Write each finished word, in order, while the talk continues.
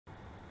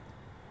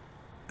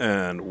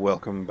and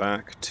welcome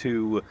back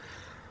to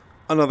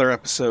another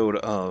episode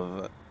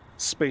of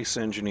Space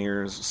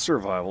Engineers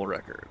Survival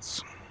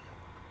Records.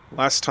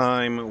 Last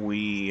time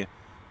we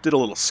did a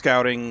little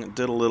scouting,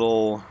 did a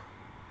little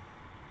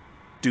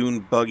dune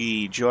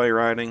buggy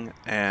joyriding,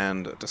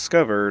 and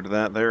discovered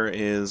that there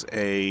is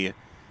a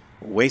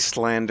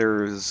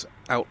Wastelanders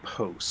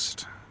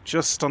outpost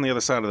just on the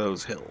other side of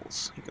those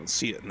hills. You can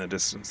see it in the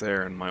distance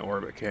there in my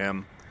orbit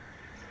cam.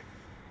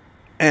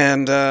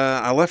 And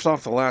I left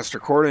off the last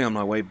recording on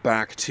my way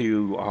back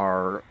to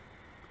our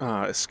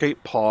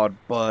escape pod,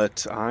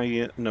 but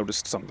I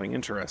noticed something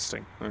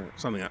interesting, or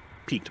something that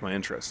piqued my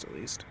interest at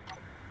least.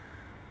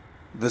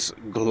 This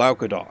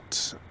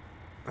glaucodot,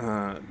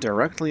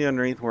 directly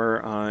underneath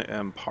where I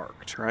am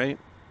parked, right?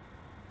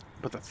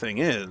 But the thing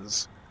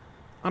is,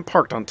 I'm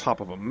parked on top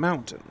of a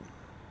mountain.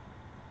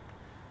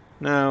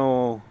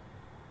 Now,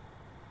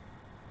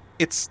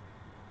 it's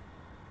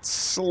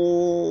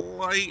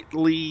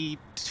slightly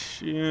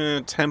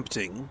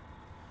tempting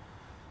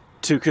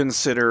to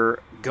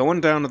consider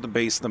going down to the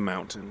base of the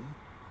mountain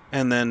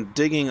and then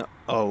digging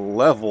a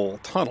level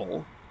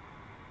tunnel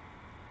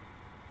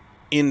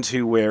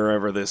into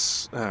wherever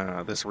this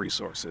this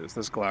resource is,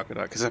 this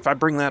glaucodot. Because if I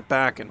bring that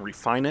back and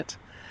refine it,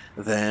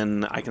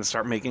 then I can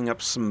start making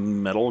up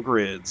some metal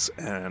grids,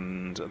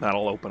 and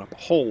that'll open up a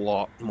whole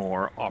lot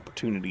more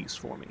opportunities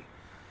for me.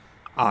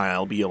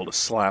 I'll be able to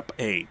slap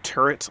a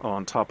turret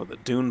on top of the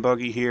dune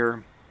buggy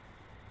here.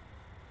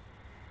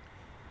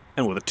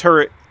 And with a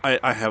turret,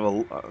 I have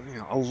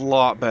a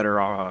lot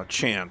better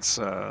chance,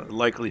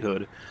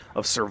 likelihood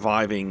of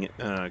surviving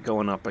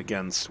going up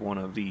against one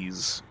of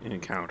these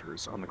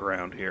encounters on the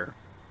ground here.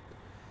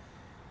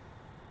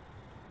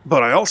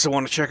 But I also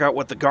want to check out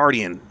what the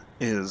Guardian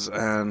is,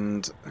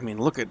 and I mean,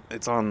 look at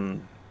it's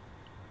on.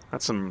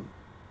 That's some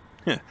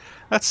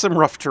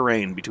rough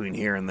terrain between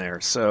here and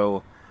there.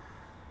 So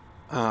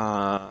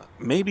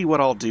maybe what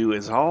I'll do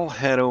is I'll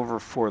head over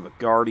for the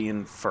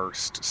Guardian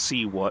first,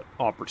 see what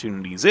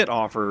opportunities it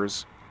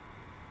offers.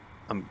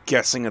 I'm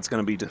guessing it's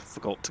going to be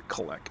difficult to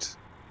collect.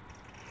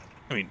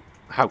 I mean,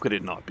 how could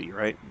it not be,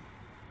 right?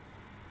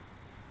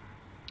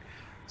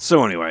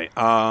 So anyway,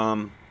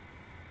 I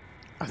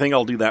think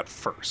I'll do that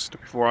first,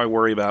 before I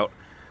worry about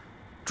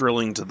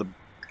drilling to the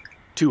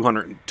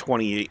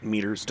 228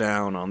 meters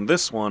down on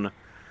this one.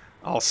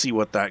 I'll see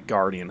what that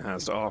Guardian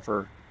has to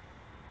offer.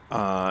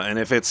 And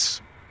if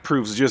it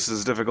proves just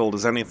as difficult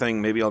as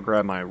anything, maybe I'll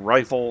grab my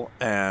rifle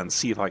and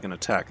see if I can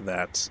attack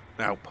that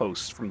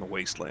outpost from the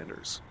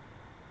Wastelanders.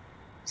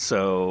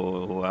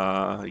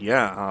 So,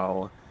 yeah,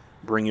 I'll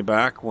bring you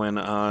back when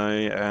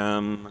I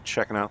am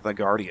checking out the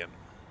Guardian.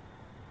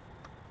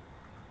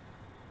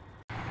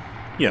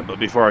 Yeah, but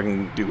before I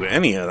can do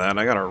any of that,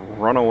 I gotta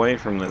run away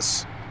from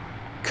this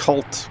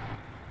cult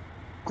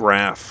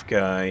graph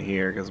guy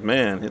here, because,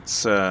 man,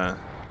 it's,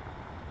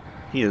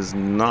 he is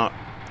not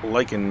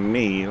liking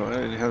me. What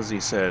has he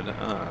said?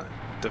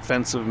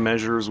 Defensive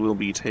measures will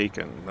be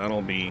taken.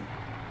 That'll be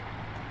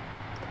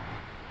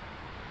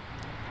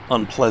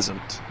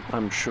unpleasant,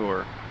 I'm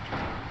sure.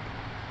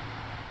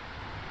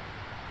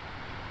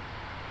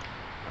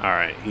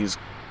 Alright, he's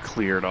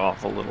cleared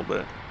off a little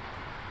bit.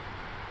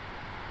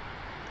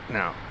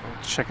 Now,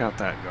 let's check out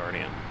that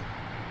Guardian.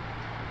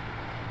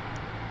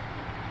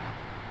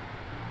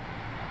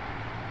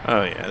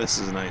 Oh yeah, this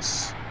is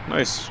nice.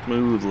 Nice,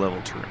 smooth,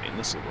 level terrain.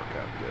 This will work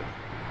out good.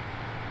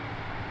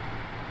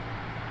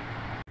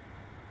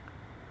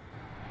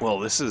 Well,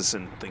 this is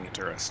something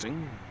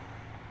interesting.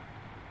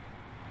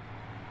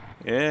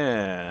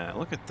 Yeah,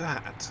 look at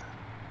that.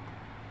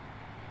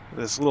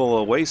 This little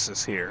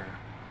oasis here.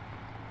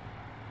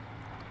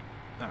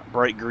 That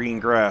bright green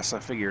grass I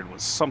figured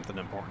was something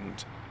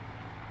important.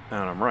 And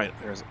I'm right,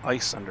 there's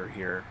ice under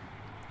here.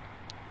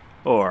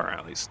 Or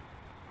at least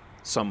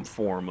some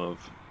form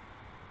of,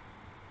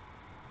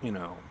 you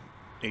know,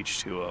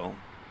 H2O.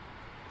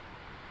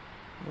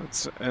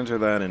 Let's enter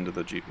that into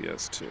the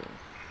GPS too.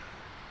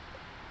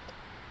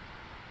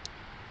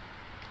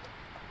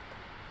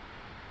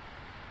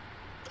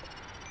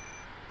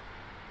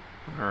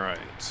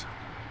 Alright.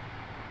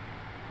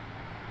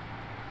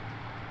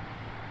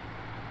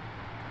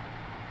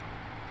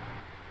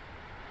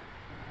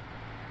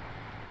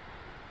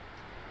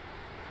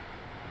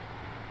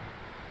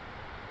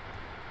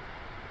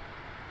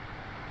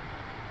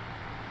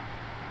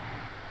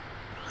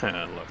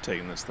 I love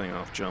taking this thing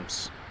off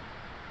jumps.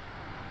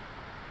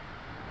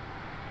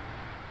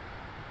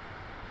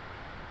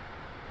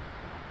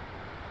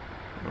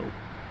 Oh,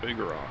 big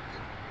rock.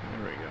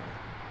 There we go.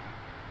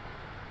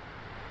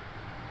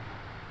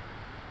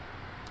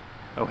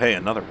 Oh, hey,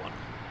 another one.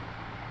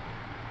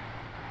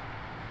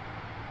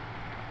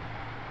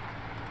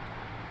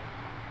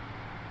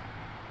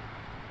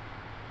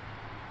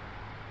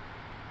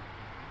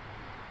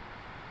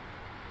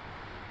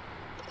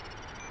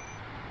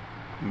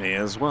 May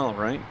as well,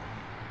 right?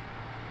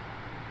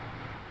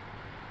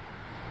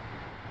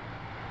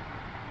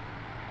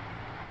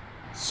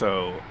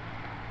 So,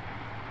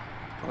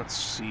 let's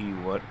see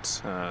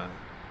what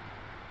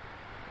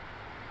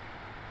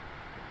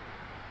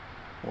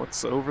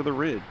What's over the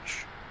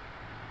ridge?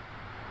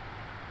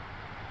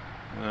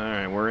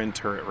 Alright, we're in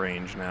turret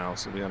range now,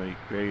 so we gotta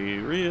be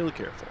really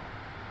careful.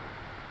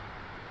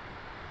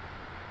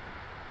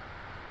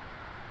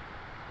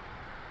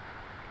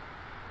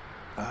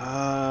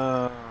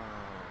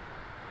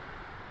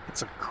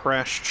 It's a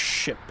crashed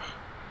ship.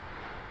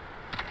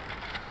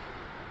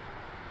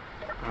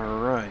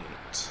 Alright.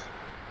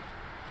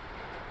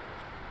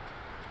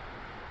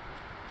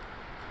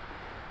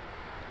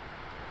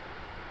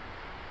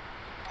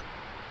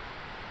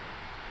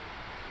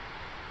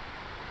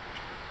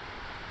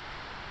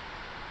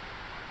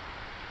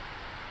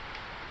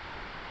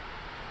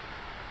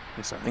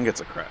 Yes, I think it's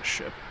a crashed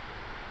ship.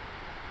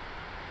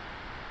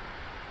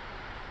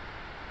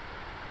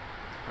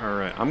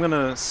 Alright, I'm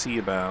gonna see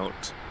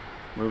about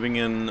moving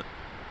in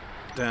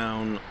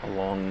down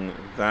along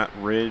that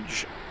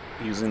ridge,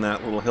 using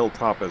that little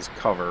hilltop as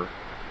cover,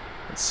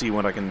 and see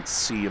what I can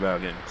see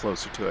about getting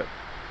closer to it.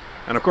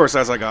 And of course,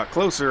 as I got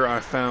closer, I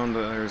found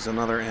there's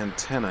another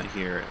antenna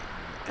here,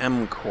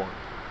 M-Corp.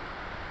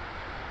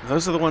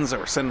 Those are the ones that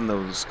were sending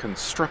those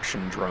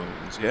construction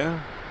drones, yeah?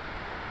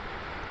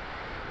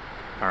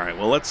 Alright,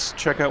 well let's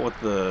check out what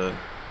the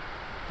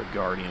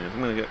Guardian is. I'm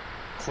gonna get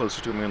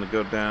closer to him. I'm gonna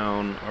go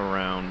down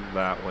around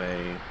that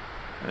way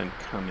and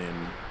come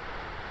in.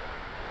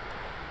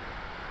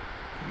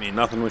 I mean,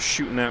 nothing was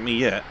shooting at me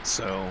yet,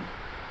 so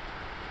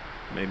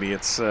maybe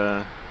it's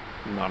not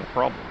a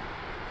problem.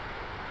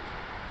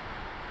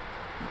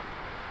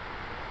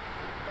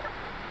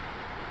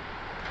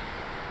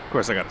 Of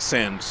course, I got a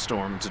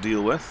sandstorm to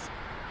deal with.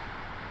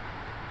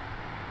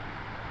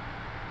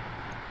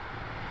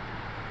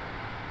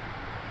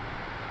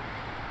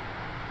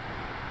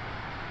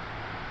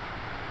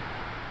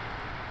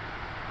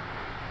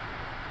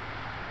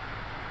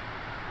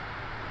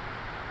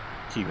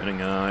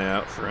 Keeping an eye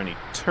out for any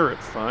turret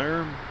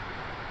fire.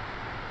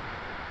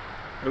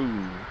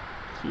 Oh,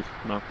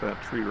 knocked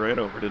that tree right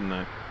over, didn't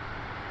I?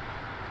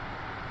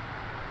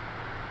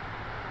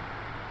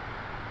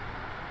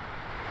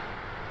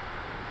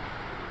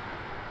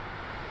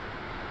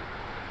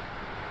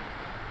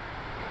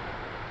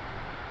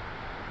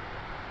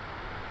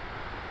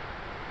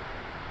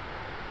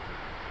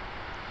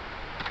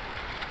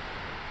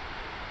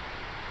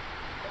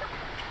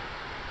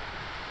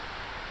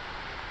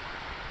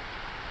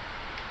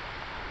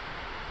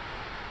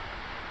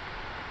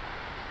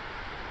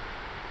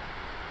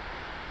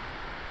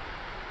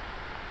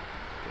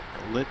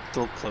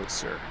 Little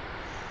closer.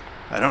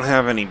 I don't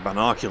have any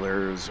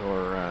binoculars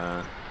or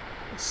a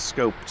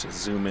scope to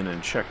zoom in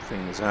and check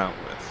things out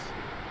with.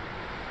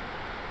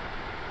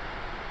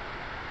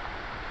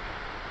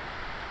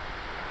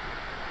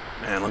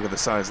 Man, look at the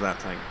size of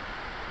that thing.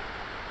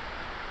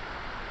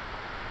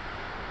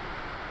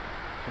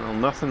 Well,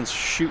 nothing's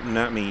shooting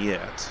at me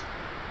yet.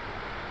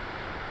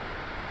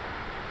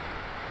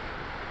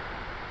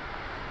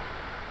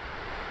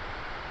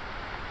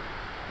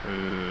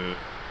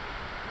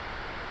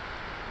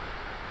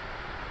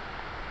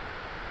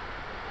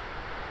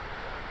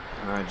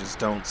 I just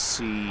don't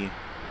see.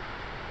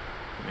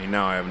 I mean,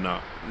 now I have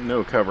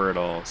no cover at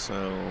all.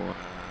 So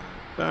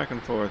back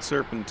and forth,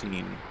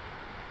 serpentine.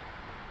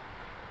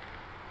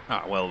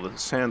 Ah, well, the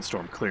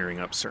sandstorm clearing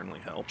up certainly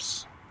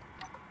helps.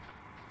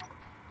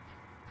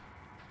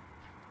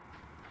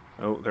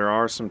 Oh, there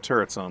are some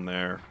turrets on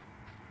there.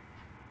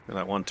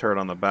 That one turret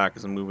on the back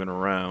is moving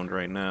around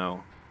right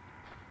now.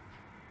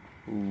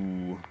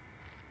 Ooh.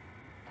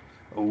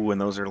 Oh, and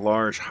those are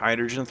large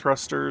hydrogen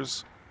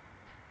thrusters.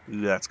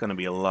 Ooh, that's going to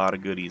be a lot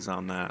of goodies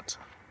on that.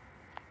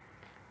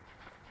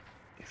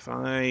 If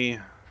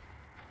I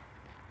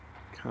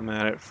come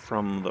at it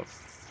from the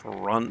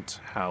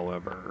front,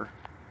 however,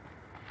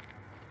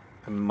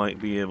 I might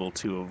be able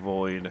to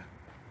avoid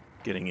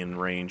getting in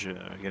range,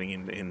 getting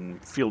in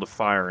field of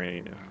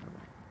fire,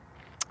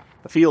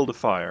 the field of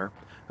fire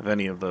of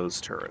any of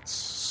those turrets.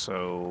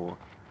 So,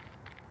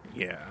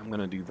 yeah, I'm going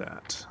to do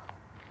that.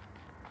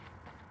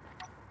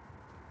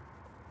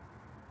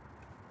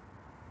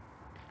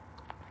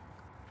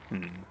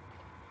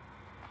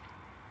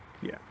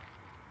 Yeah.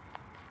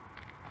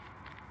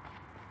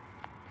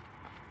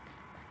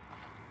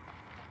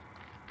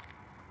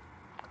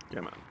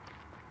 Come on.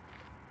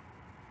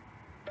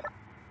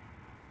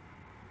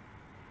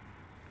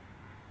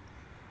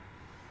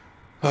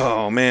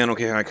 Oh, man,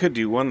 okay, I could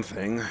do one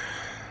thing.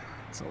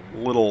 It's a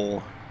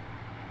little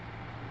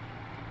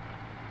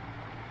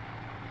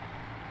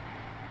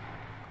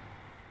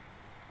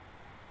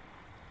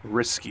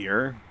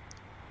riskier.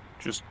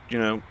 Just, you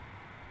know,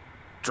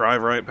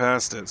 drive right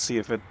past it, see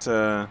if it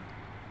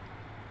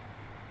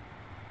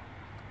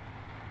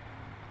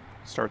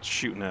starts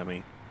shooting at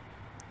me.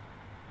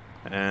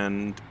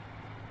 And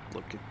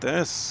look at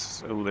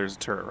this. Oh, there's a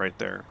turret right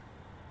there.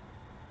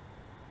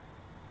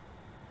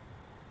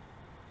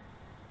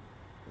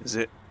 Is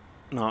it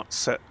not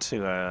set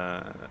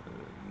to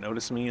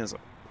notice me as a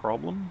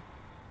problem?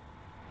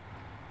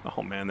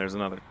 Oh man, there's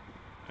another.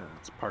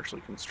 It's a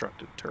partially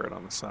constructed turret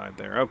on the side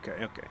there. Okay,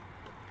 okay.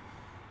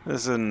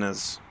 This isn't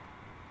as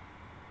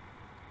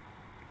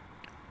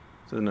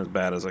isn't as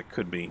bad as it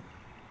could be.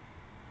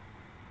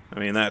 I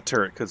mean, that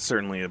turret could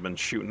certainly have been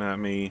shooting at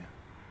me.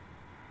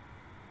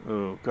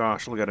 Oh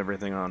gosh, look at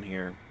everything on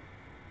here.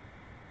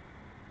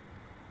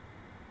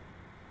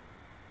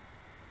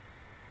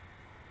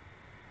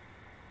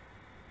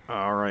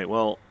 Alright,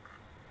 well,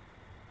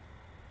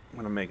 I'm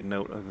going to make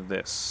note of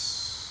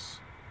this.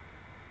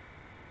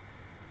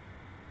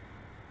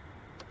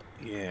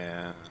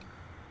 Yeah.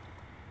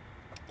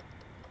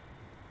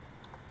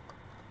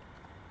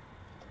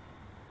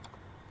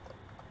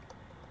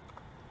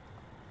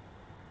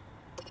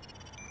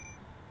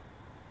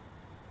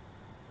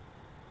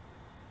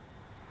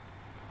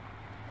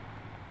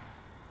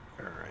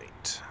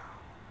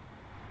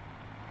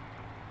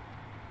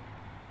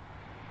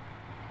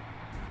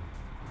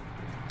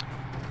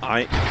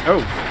 Alright.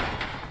 Oh!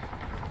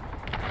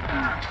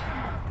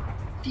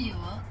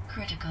 Fuel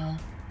critical.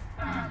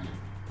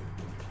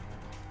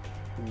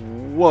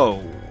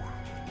 Whoa!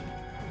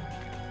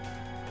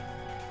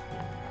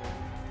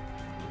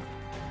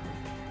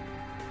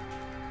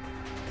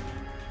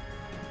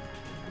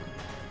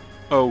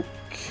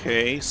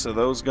 Okay, so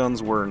those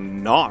guns were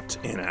not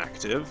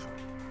inactive.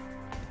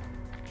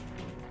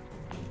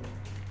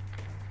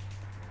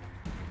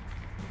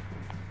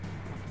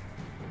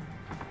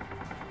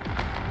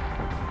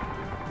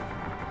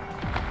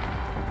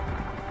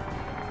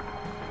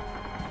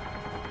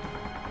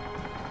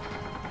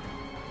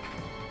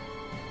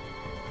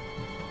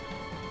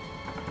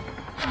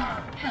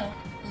 Health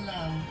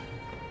low.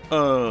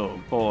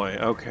 Oh boy,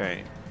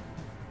 okay.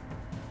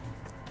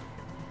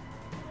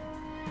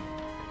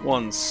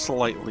 One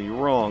slightly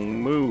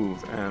wrong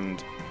move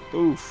and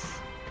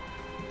oof.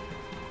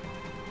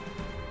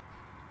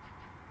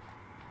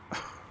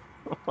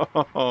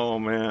 Oh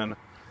man.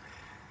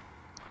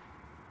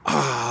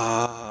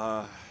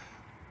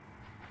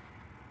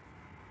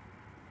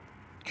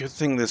 Good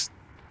thing this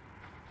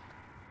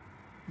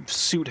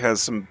suit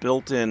has some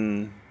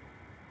built-in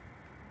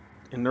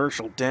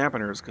inertial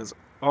dampeners, because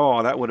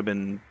oh, that would have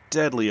been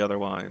deadly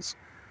otherwise.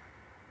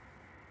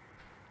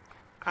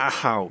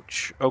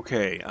 Ouch.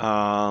 Okay,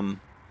 I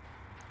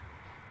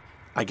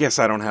guess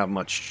I don't have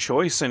much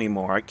choice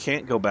anymore. I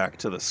can't go back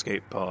to the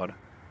escape pod.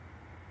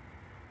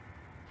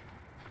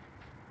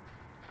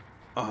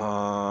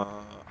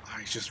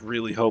 I just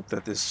really hope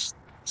that this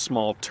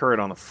small turret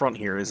on the front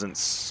here isn't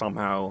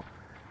somehow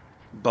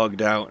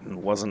bugged out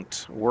and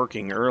wasn't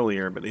working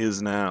earlier, but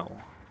is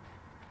now.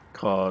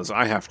 Because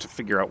I have to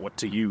figure out what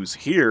to use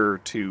here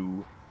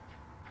to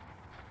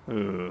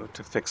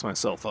fix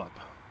myself up.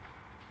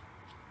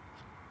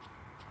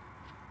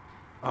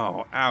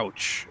 Oh,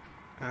 ouch.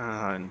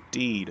 Ah,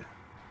 indeed.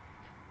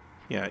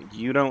 Yeah,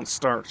 you don't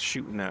start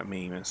shooting at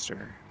me,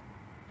 mister.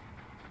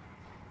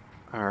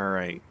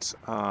 Alright,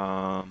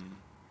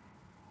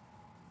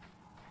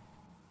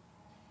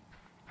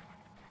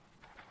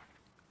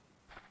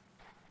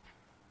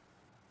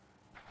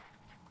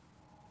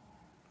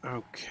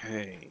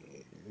 okay.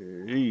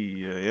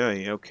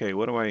 Yeah, okay,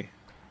 what do I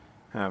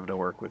have to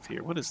work with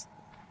here? What is...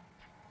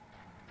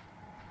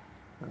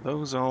 Are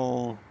those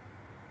all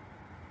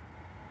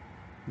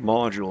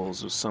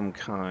modules of some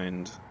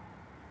kind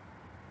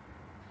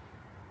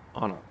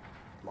on a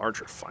large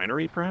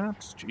refinery,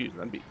 perhaps? Jeez,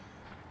 that'd be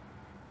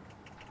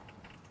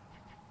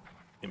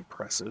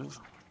impressive.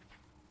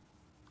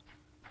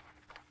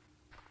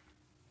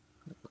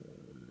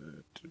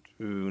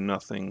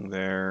 Nothing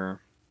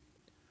there.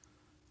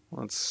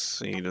 Let's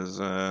see, does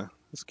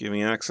this give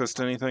me access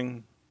to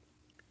anything?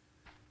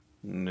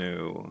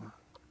 No.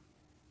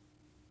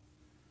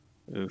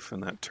 Oof,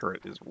 and that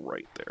turret is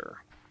right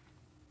there.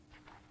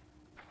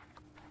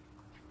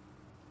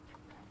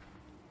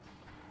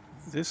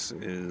 This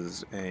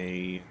is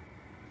an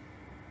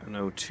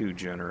O2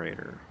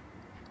 generator.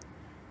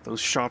 Those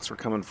shots were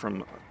coming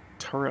from a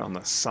turret on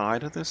the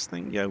side of this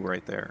thing? Yeah,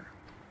 right there.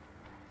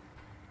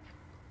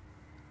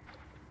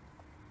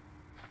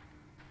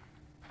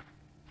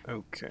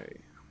 Okay.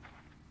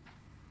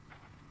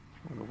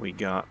 What do we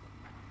got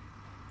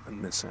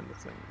on this end of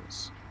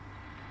things?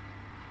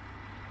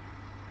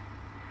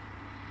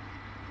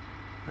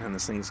 And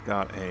this thing's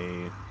got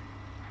a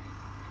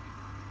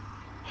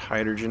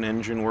hydrogen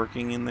engine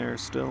working in there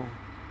still.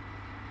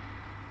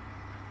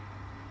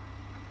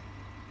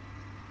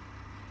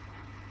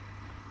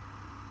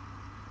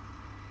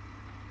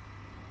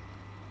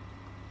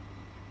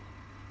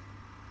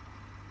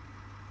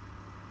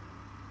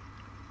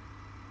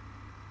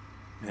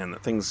 And the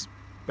thing's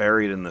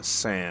buried in the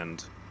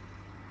sand,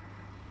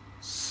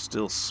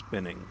 still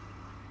spinning.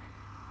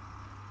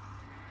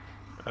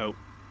 Oh.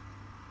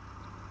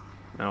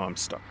 Now I'm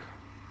stuck.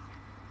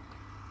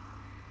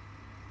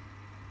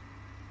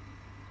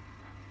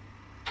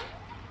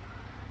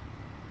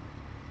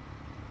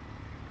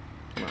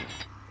 Come on.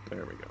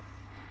 There we go.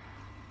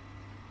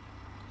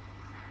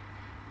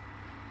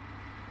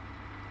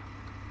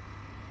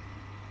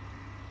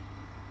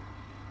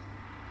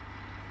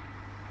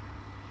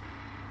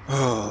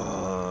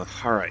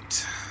 All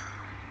right.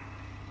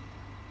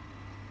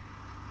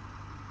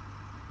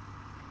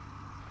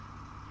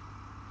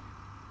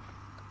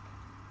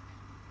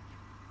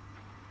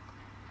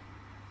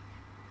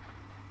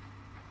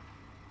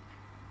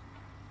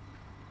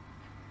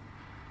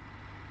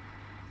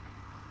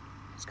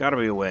 There's got to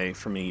be a way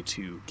for me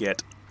to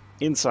get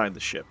inside the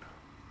ship.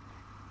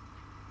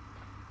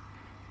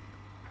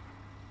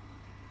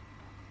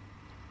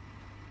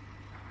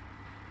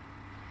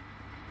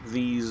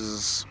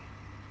 These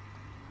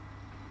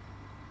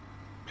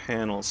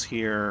panels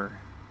here.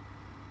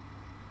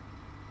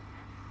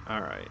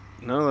 Alright,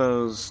 none of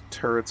those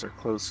turrets are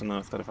close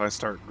enough that if I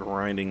start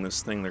grinding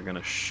this thing, they're going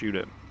to shoot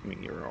at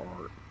me or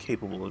are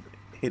capable of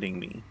hitting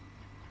me.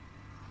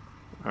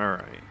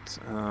 Alright,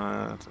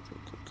 let's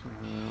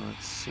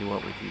see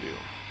what we can do.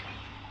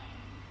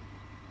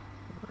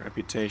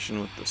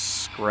 Reputation with the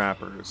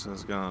scrappers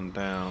has gone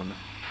down.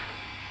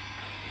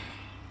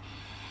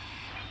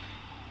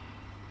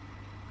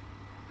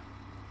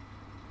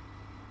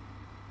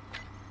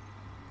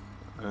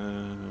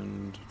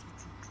 And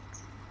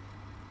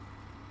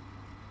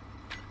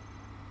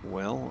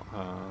well,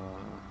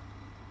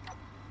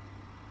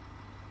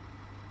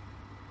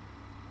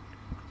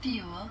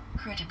 Fuel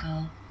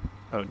critical.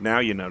 oh, now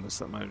you notice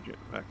that my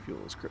jetpack fuel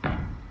is critical.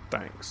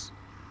 Thanks.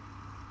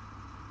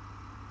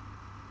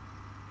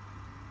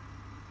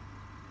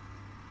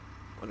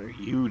 What are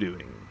you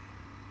doing?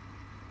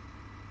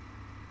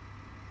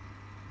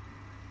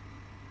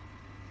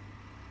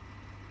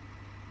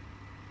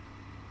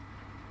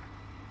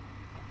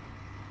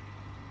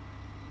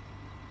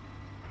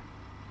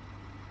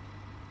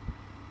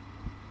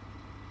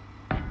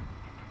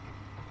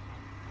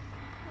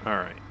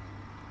 Alright.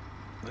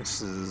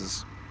 This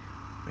is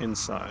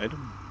inside.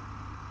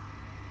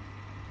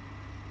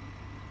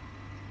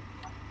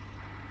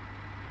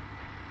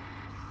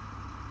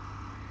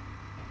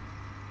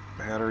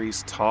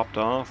 Batteries topped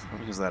off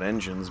because that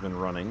engine's been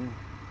running.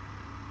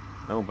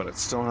 Oh, but it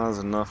still has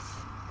enough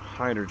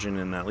hydrogen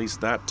in at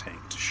least that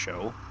tank to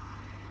show.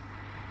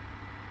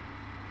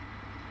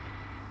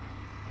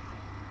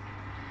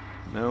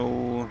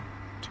 No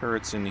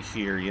turrets in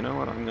here. You know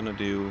what I'm gonna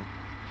do?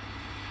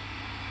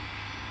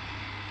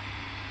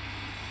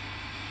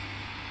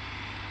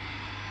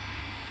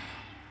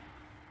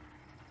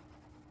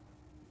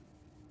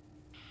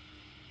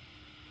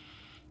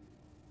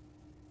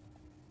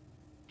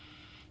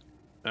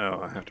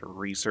 Oh, I have to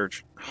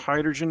research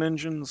hydrogen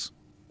engines?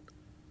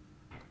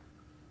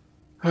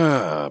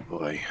 Ah,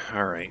 boy.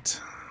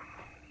 Alright.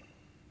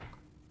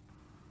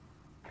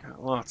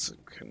 Got lots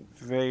of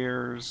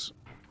conveyors.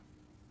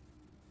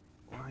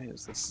 Why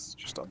is this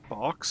just a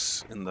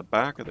box in the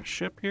back of the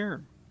ship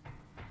here?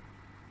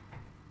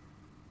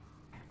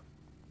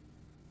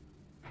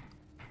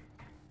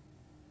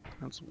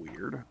 That's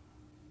weird.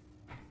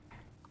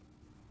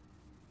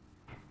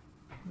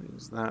 What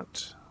is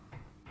that?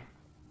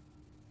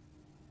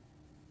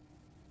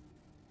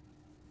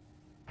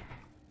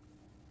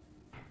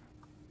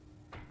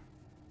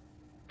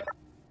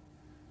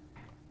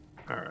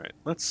 Alright,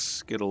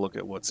 let's get a look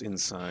at what's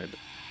inside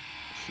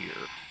here.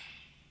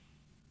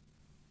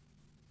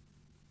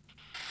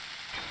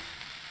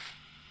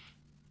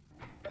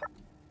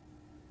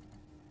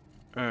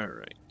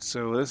 Alright,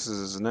 so this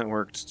is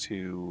networked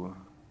to...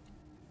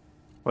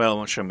 Well, it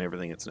won't show me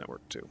everything it's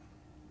networked to.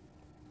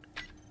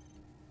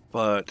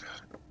 But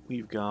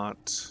we've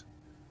got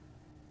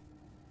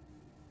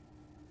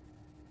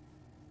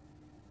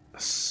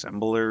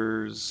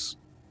assemblers,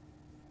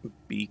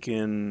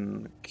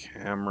 beacon,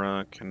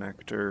 camera,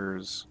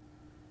 connectors,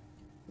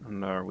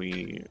 and are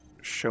we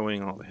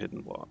showing all the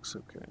hidden blocks?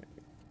 Okay.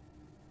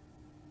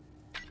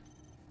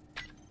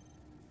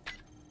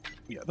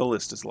 Yeah, the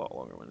list is a lot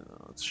longer when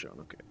it's shown.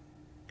 Okay.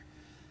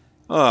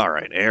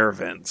 Alright, air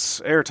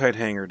vents, airtight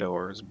hangar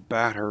doors,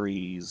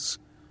 batteries,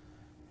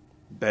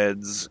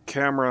 beds,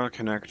 camera,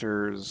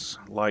 connectors,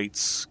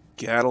 lights,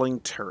 Gatling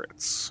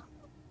turrets.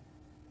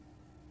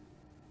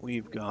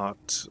 We've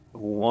got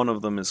one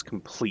of them is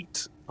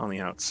complete on the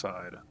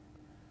outside.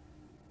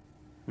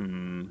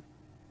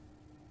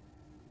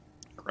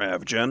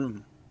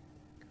 Gravgen.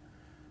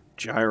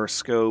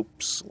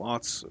 Gyroscopes,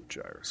 lots of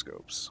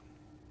gyroscopes.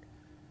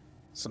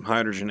 Some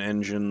hydrogen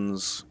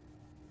engines,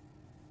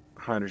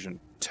 hydrogen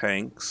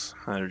tanks,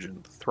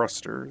 hydrogen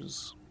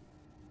thrusters.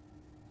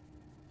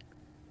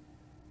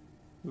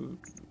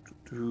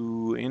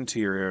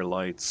 Interior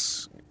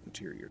lights,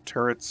 interior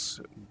turrets,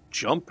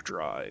 jump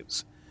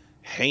drives.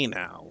 Hey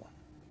now.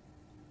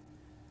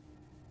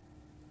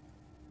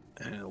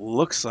 And it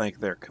looks like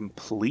they're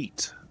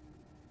complete,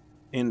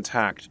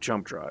 intact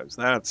jump drives.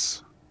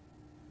 That's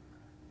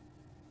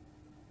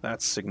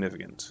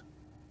significant.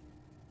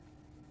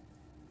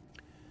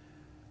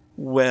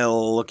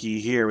 Well, looky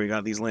here, we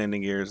got these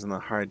landing gears and the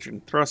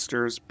hydrogen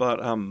thrusters,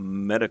 but a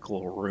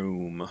medical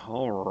room.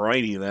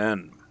 Alrighty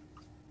then.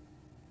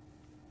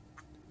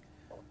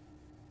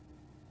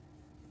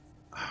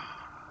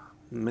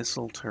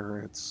 Missile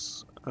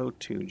turrets,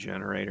 O2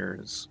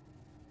 generators,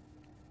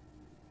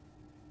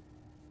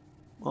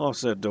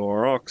 offset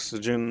door,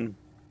 oxygen,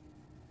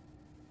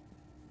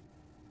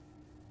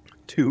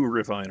 2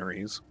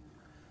 refineries.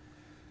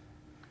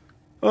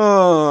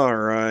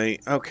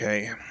 Alright,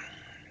 okay.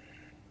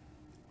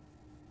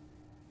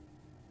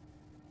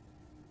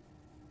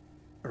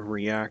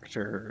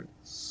 reactor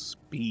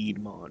speed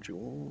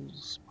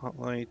modules,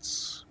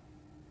 spotlights,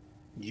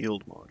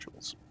 yield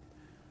modules.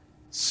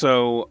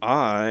 So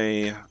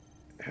I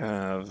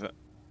have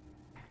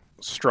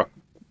struck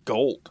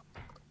gold.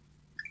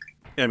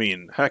 I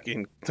mean, heck,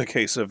 in the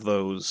case of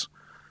those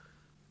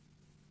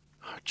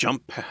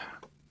jump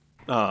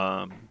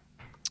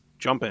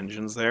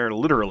engines there,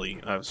 literally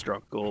I've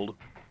struck gold.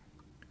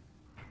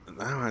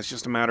 Now it's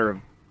just a matter of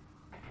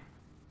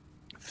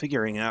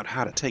figuring out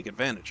how to take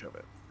advantage of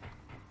it.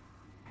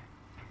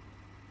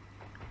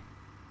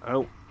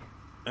 Oh,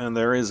 and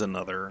there is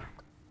another.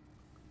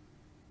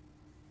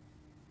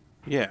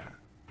 Yeah.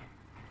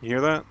 You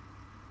hear that?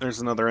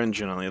 There's another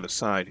engine on the other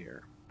side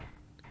here.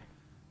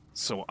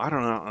 So I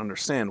don't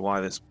understand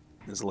why this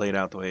is laid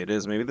out the way it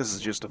is. Maybe this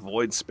is just a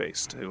void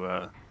space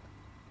to,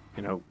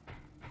 you know,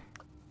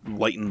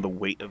 lighten the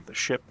weight of the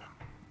ship.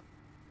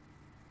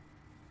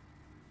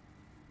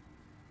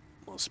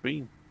 Must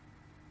be.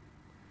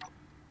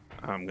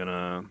 I'm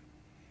gonna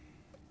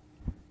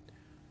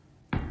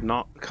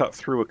not cut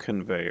through a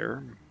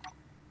conveyor,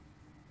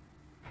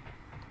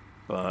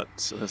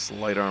 but this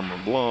light armor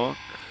block.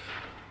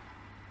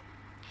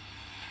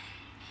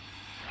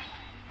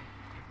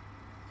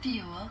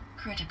 Fuel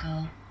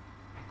critical.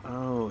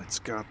 Oh, it's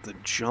got the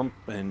jump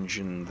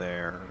engine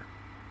there.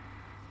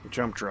 The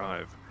jump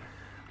drive.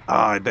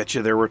 Ah, I bet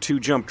you there were 2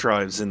 jump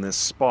drives in this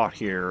spot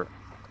here,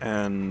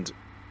 and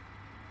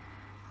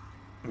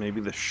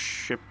maybe the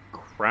ship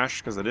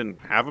crashed because I didn't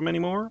have them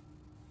anymore?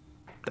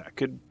 That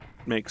could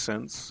make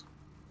sense.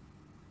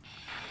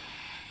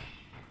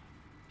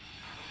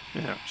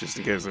 Yeah, just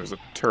in case there's a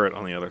turret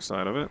on the other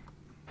side of it.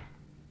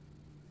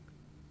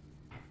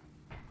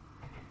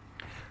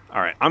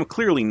 Alright, I'm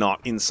clearly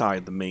not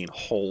inside the main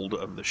hold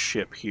of the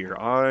ship here.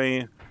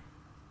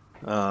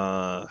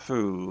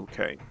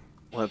 Okay.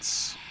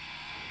 Let's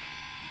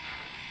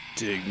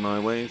dig my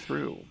way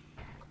through.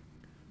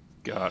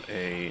 Got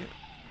a...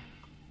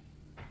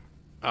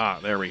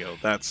 Ah, there we go.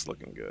 That's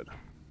looking good.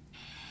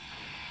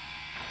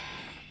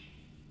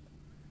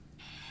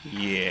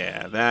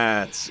 Yeah,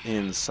 that's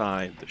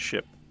inside the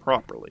ship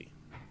properly.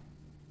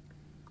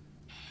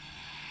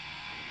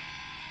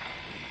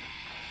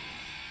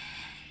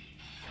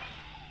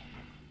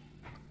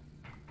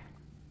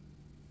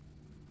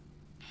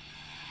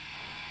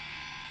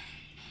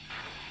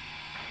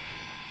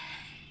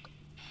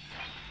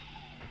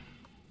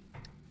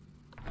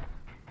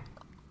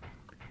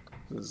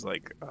 This is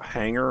like a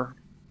hangar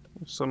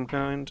of some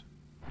kind.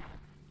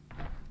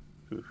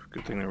 Oof,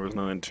 good thing there was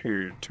no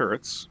interior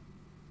turrets.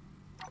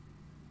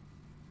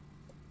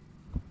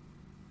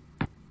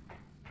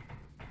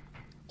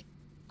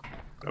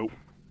 Oh.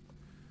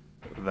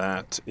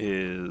 That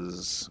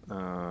is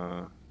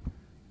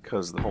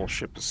because the whole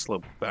ship is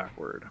sloped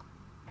backward.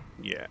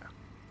 Yeah.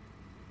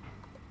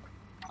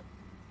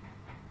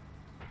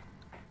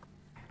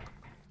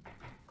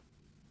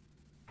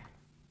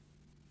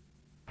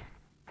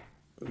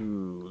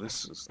 Ooh,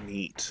 this is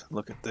neat.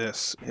 Look at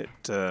this. It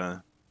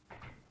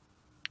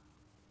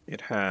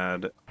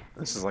had...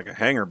 This is like a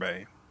hangar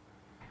bay.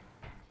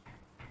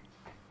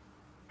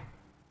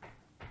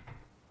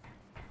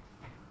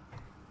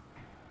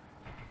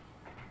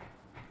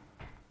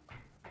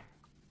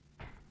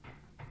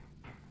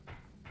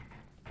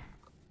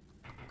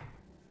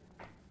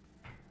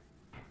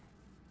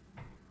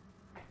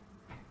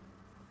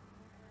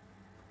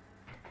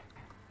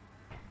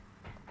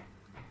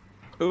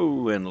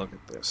 Oh, and look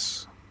at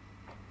this.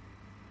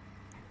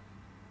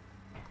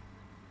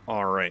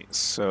 Alright,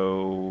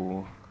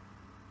 so...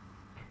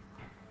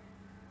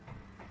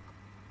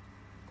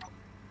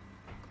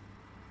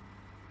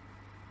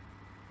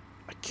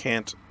 I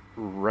can't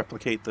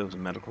replicate those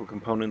medical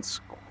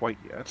components quite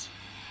yet.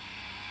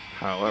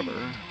 However...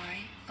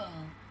 Inventory full.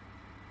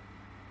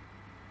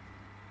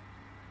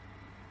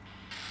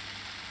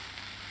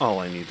 all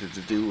I needed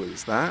to do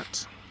was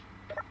that.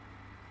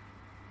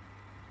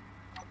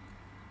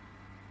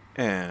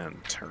 And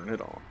turn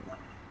it on.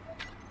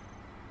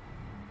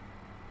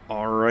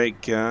 Alright,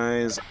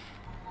 guys.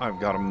 I've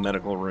got a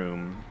medical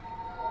room.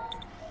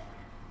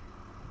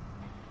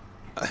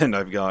 And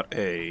I've got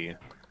a...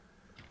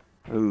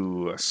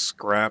 Ooh, a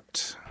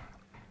scrapped...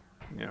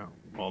 You know,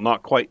 well,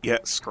 not quite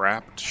yet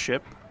scrapped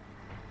ship.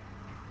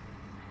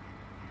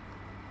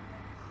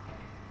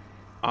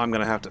 I'm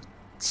gonna have to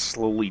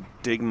slowly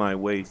dig my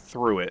way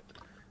through it,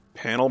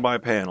 panel by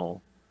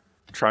panel,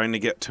 trying to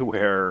get to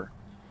where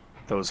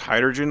those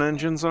hydrogen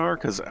engines are,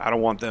 because I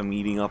don't want them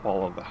eating up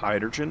all of the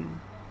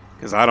hydrogen,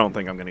 because I don't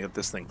think I'm going to get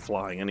this thing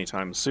flying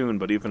anytime soon,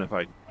 but even if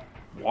I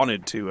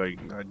wanted to,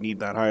 I'd need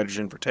that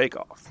hydrogen for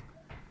takeoff.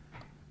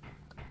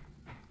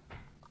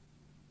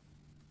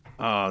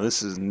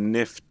 This is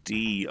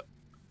nifty.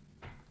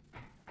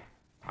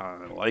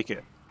 I like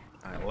it.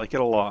 I like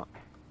it a lot.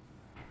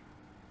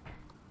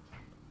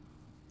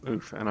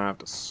 Oof, and I have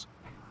to...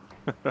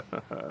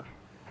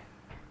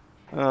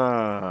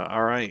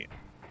 alright.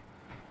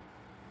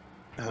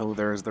 Oh,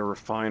 there's the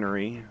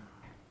refinery.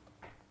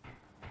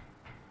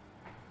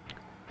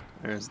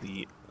 There's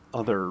the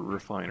other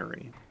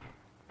refinery.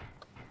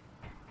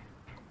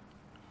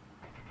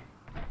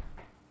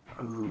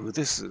 Ooh,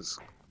 this is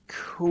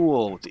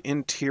cool. The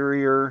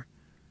interior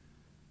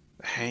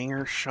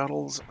hangar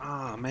shuttles.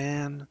 Ah,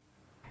 man.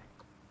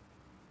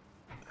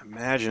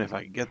 Imagine if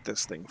I could get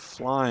this thing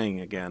flying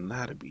again.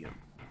 That'd be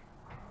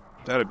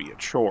a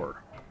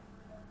chore.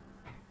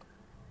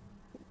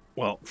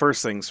 Well,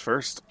 first things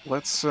first.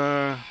 Let's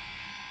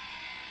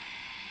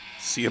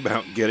see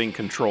about getting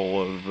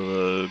control of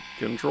the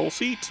control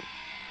seat.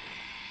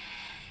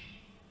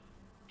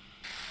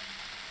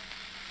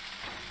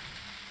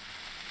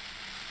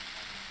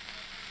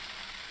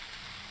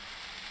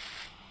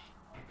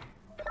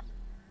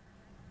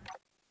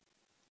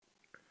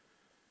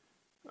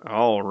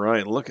 All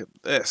right, look at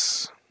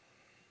this.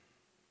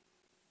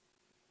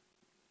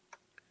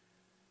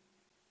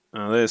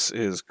 Now, this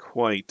is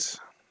quite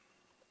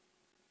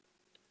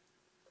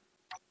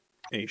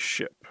a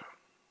ship.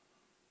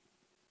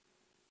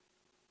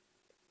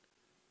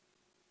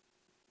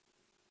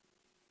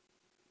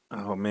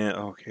 Oh man,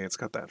 okay, it's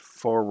got that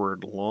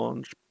forward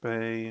launch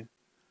bay.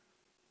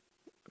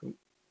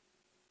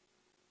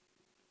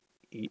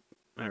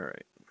 All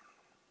right.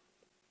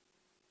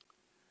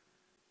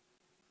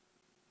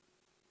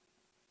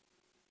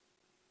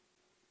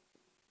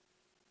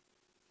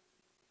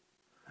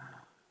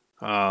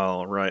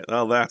 All right.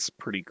 Oh, that's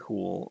pretty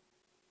cool.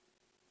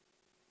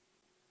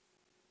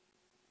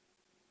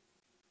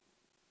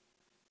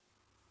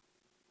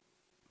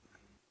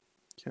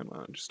 Come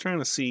on, just trying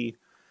to see,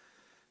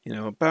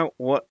 about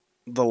what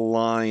the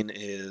line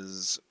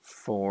is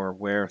for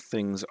where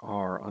things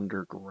are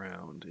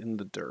underground in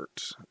the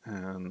dirt,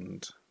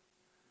 and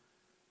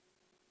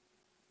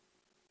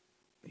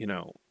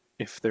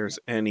if there's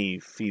any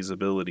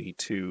feasibility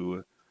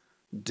to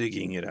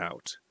digging it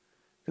out.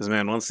 Because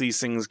man, once these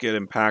things get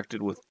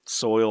impacted with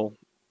soil,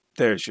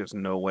 there's just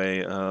no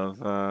way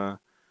of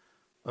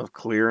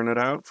clearing it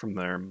out from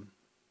there.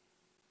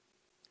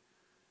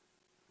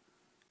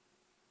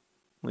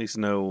 At least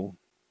no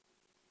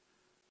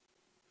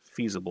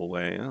feasible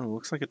way. Oh,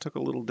 looks like it took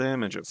a little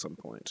damage at some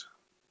point.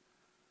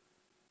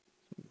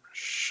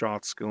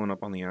 Shots going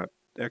up on the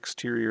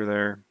exterior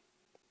there.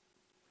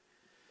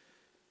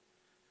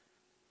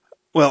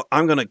 Well,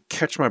 I'm going to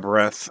catch my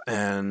breath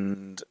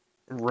and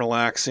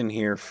relax in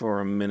here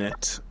for a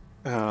minute.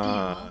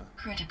 Fuel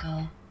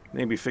critical.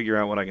 Maybe figure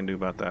out what I can do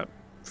about that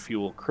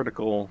fuel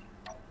critical.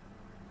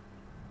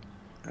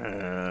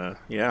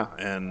 Yeah,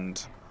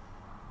 and...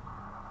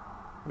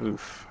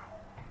 Oof.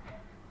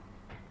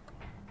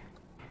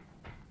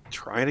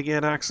 Try to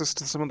get access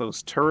to some of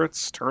those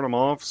turrets, turn them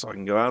off so I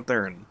can go out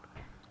there and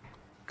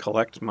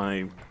collect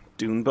my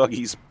dune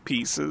buggy's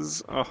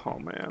pieces. Oh,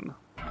 man.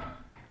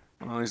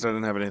 Well, at least I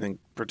didn't have anything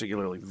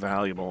particularly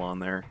valuable on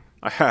there.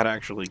 I had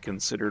actually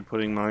considered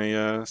putting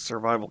my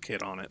survival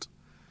kit on it.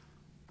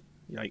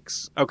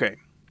 Yikes. Okay.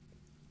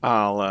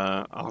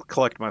 I'll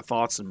collect my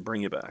thoughts and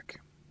bring you back.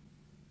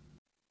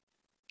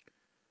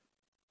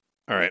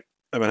 Alright.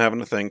 I've been having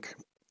to think,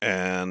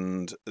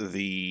 and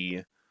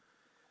the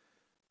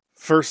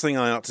first thing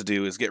I ought to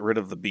do is get rid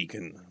of the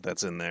beacon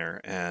that's in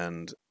there,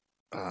 and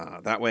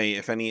that way,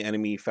 if any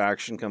enemy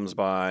faction comes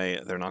by,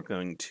 they're not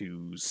going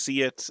to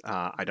see it.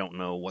 I don't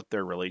know what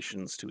their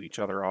relations to each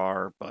other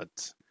are,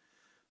 but,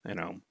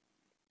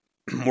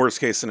 worst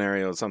case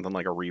scenario, something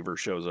like a Reaver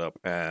shows up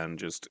and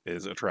just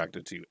is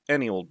attracted to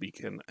any old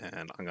beacon,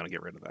 and I'm going to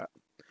get rid of that.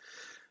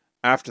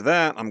 After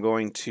that, I'm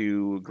going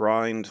to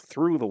grind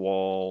through the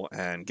wall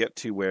and get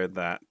to where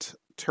that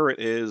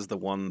turret is, the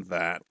one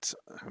that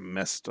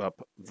messed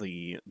up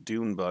the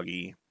dune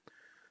buggy.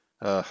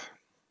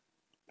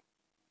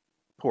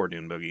 Poor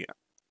dune buggy.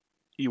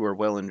 You were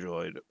well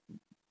enjoyed.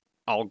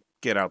 I'll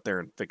get out there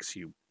and fix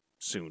you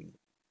soon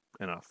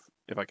enough,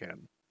 if I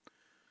can.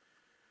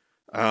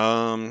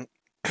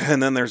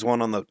 And then there's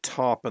one on the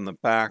top and the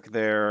back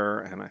there,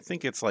 and I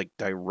think it's like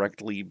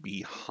directly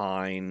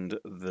behind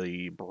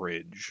the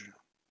bridge.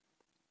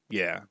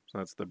 Yeah, so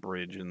that's the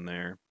bridge in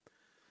there.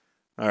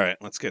 Alright,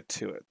 let's get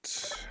to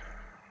it.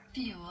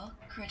 Fuel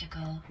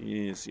critical.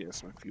 Yes,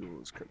 my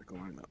fuel is critical.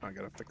 I know, I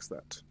gotta fix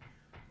that.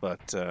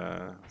 But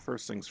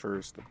first things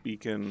first, the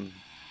beacon.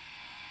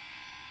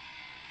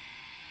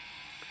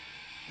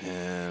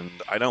 And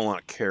I don't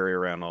want to carry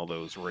around all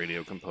those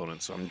radio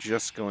components, so I'm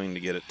just going to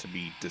get it to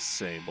be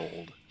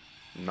disabled,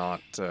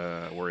 not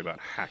worry about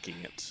hacking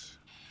it.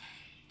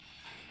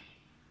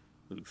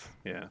 Oof,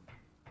 yeah.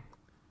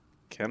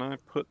 Can I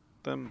put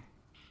them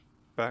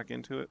back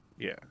into it?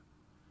 Yeah.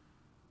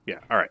 Yeah,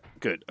 alright,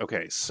 good.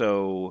 Okay,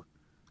 so...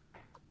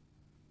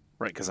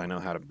 Right, because I know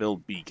how to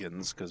build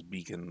beacons, because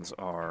beacons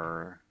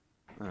are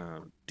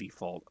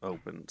default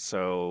open.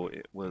 So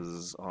it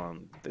was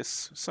on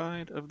this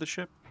side of the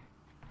ship,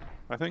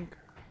 I think.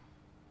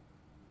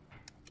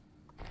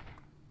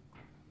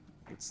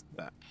 It's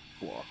that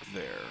block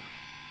there.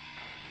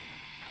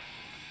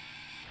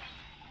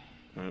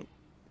 Oh,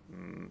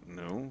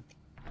 no.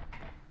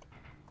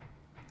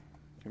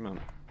 Come on.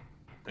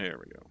 There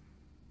we go.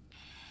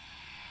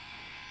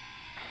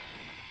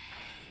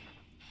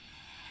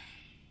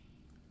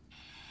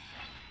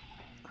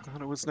 I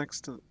thought it was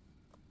next to...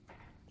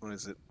 What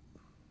is it?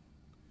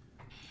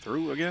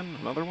 through again?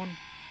 Another one?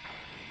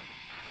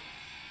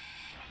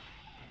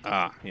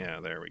 Ah, yeah,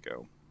 there we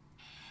go.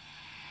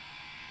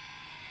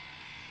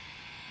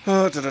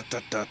 Let's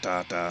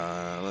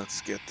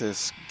get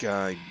this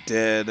guy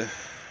dead.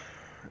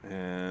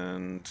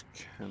 And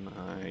can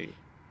I...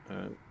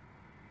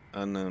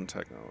 unknown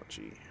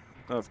technology.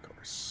 Of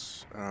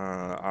course.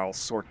 I'll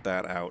sort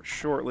that out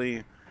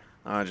shortly.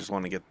 I just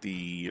want to get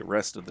the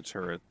rest of the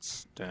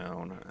turrets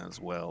down as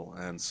well.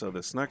 And so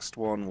this next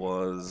one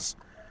was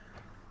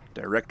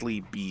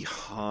directly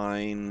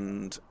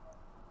behind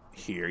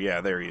here.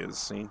 Yeah, there he is,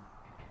 see?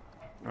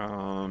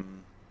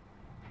 Don't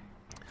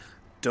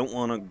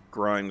want to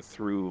grind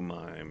through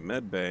my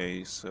med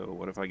bay, so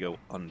what if I go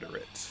under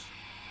it?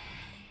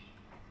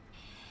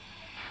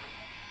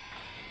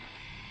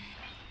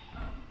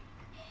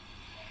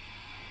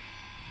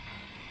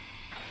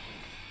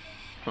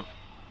 Huh.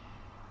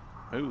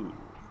 Ooh,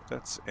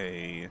 that's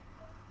a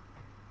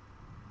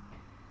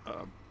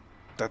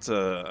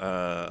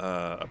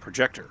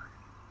projector.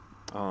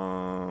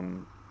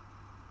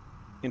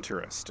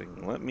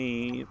 Interesting. Let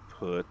me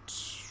put...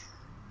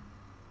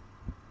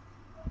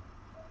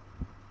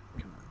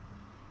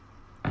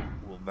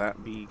 Will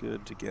that be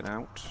good to get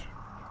out?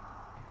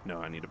 No,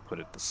 I need to put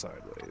it the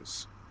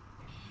sideways.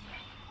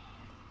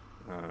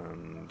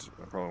 And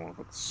I probably want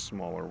to put the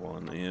smaller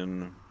one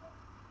in.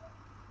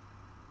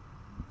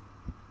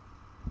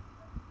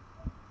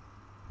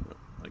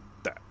 Like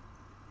that.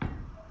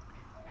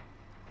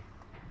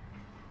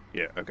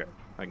 Yeah, okay.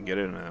 I can get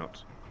in and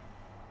out.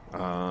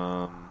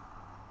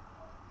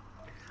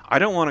 I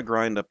don't want to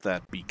grind up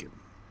that beacon.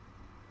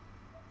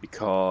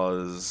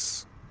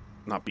 Because...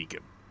 Not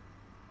beacon.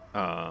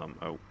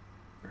 Oh,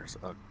 there's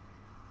a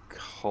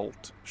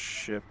cult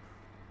ship.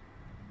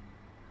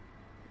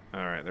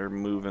 Alright, they're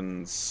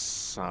moving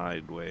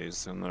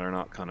sideways, and they're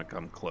not gonna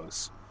come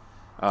close.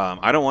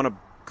 I don't want to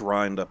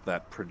grind up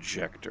that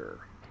projector.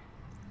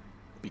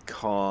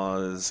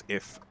 Because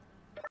if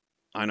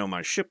I know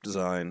my ship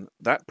design,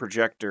 that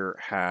projector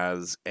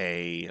has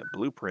a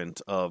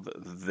blueprint of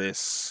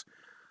this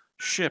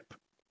ship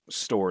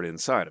stored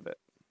inside of it.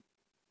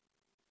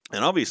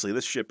 And obviously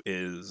this ship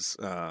is,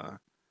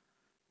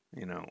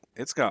 you know,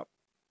 it's got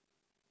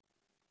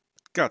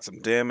some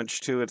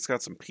damage to it. It's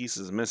got some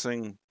pieces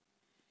missing.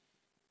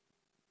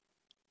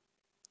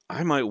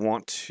 I might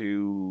want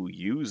to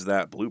use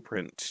that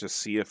blueprint to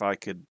see if I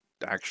could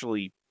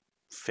actually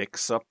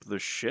fix up the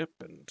ship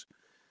and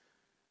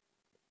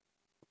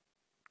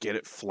get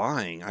it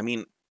flying. I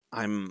mean,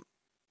 in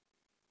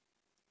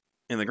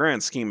the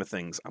grand scheme of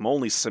things, I'm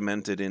only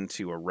cemented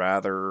into a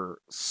rather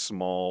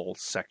small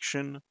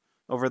section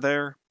over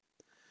there.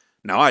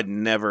 Now, I'd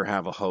never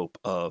have a hope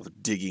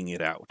of digging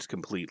it out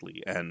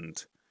completely,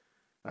 and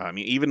I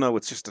mean, even though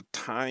it's just the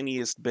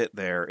tiniest bit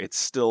there, it's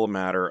still a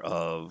matter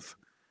of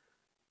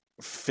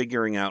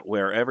figuring out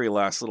where every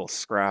last little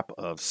scrap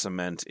of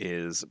cement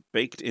is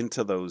baked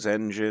into those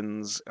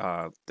engines.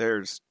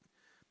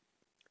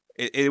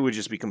 It would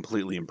just be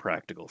completely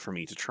impractical for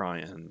me to try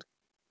and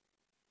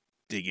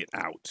dig it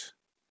out.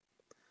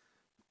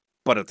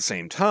 But at the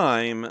same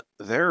time,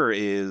 there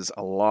is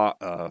a lot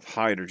of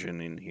hydrogen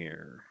in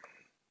here.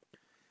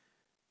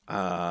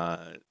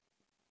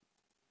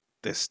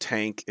 This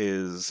tank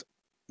is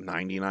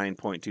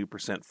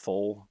 99.2%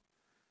 full.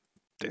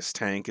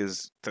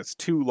 That's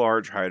 2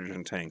 large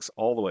hydrogen tanks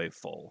all the way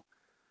full.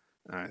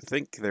 I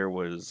think there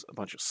was a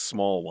bunch of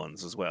small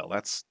ones as well.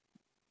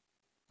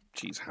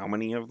 Geez, how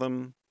many of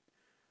them?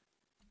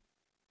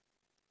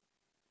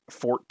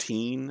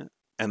 14,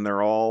 and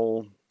they're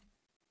all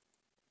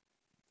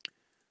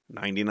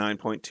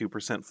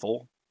 99.2%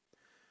 full.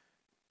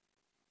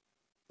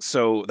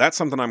 So that's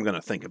something I'm going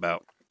to think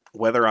about.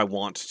 Whether I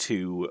want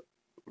to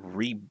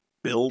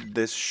rebuild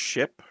this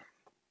ship,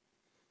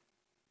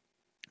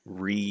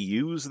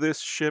 reuse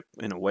this ship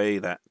in a way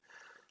that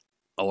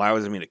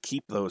allows me to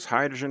keep those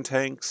hydrogen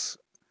tanks.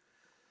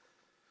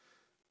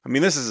 I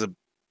mean, this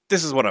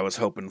is what I was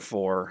hoping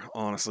for,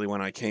 honestly,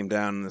 when I came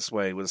down this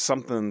way, was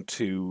something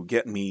to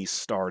get me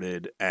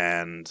started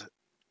and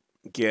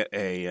get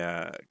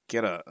a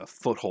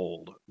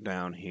foothold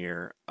down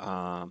here.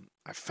 I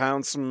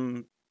found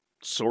some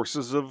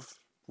sources of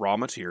raw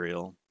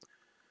material.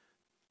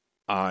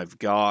 I've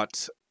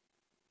got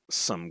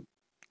some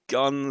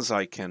guns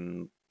I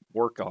can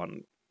work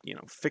on,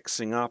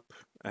 fixing up,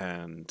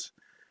 and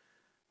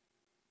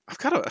I've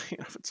got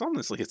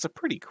it's a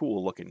pretty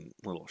cool looking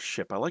little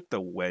ship. I like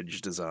the wedge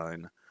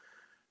design.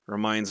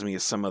 Reminds me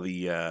of some of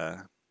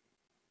the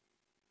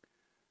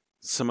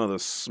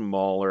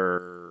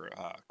smaller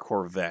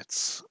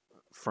corvettes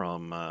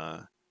from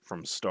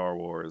Star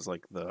Wars,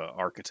 like the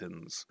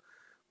Architons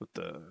with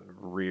the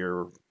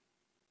rear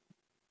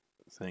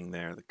thing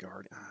there, the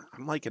guard.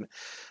 I'm liking it.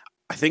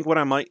 I think what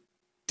I might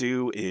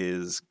do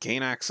is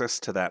gain access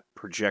to that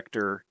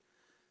projector,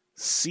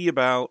 see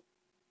about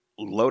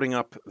loading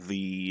up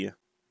the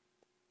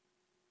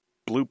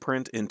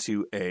blueprint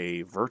into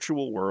a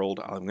virtual world.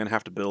 I'm going to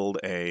have to build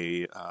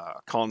a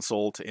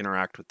console to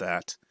interact with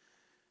that,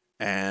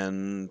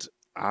 and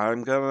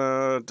I'm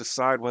gonna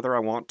decide whether I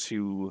want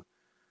to,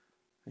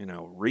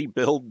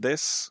 rebuild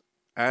this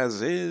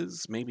as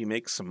is, maybe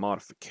make some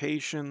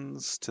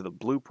modifications to the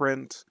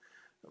blueprint,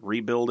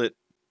 rebuild it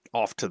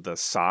off to the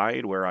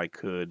side where I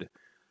could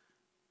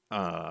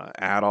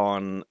add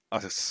on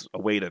a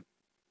way to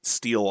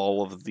steal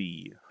all of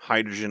the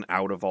hydrogen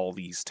out of all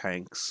these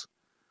tanks,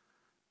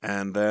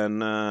 and then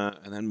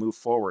move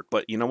forward.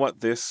 But you know what?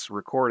 This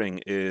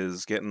recording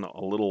is getting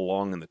a little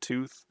long in the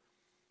tooth,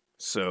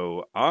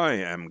 so I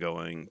am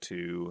going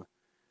to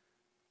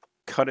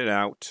cut it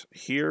out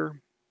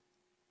here.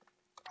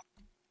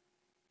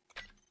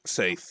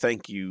 Say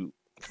thank you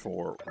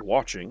for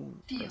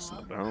watching.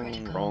 Pressing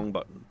the wrong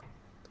button.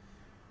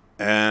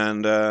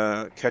 And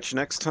catch you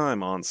next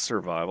time on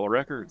Survival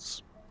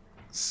Records.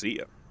 See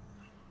ya.